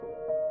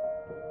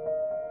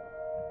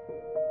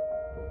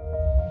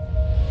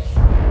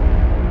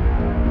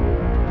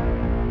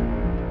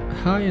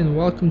Hi and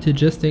welcome to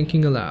Just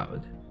Thinking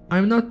Aloud.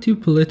 I'm not too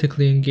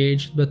politically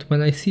engaged, but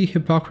when I see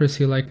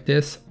hypocrisy like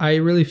this, I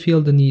really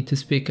feel the need to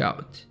speak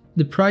out.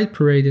 The Pride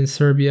Parade in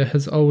Serbia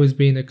has always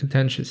been a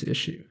contentious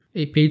issue.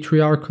 A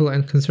patriarchal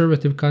and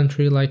conservative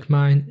country like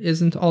mine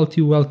isn't all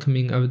too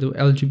welcoming of the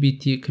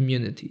LGBT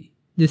community.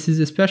 This is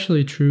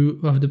especially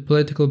true of the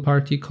political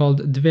party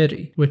called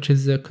Dveri, which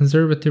is a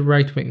conservative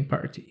right-wing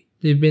party.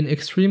 They've been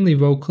extremely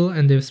vocal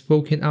and they've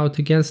spoken out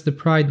against the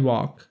Pride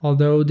Walk,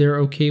 although they're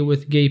okay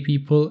with gay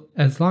people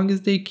as long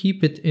as they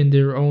keep it in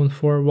their own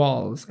four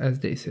walls, as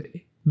they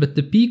say. But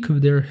the peak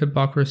of their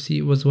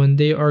hypocrisy was when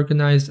they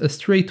organized a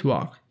straight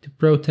walk to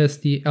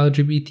protest the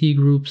LGBT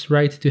group's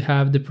right to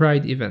have the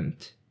Pride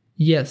event.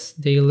 Yes,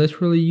 they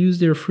literally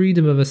used their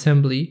freedom of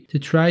assembly to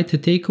try to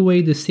take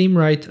away the same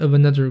right of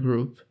another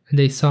group, and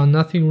they saw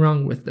nothing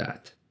wrong with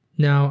that.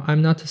 Now,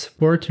 I'm not a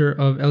supporter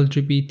of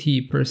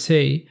LGBT per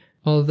se,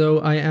 although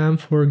I am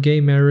for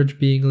gay marriage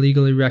being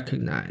legally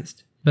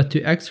recognized. But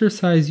to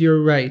exercise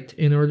your right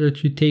in order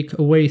to take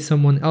away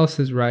someone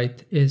else's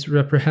right is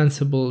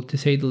reprehensible to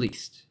say the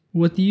least.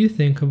 What do you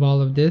think of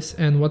all of this,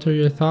 and what are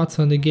your thoughts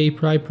on the Gay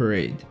Pride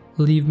Parade?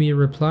 Leave me a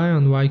reply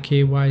on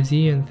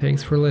YKYZ, and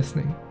thanks for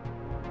listening.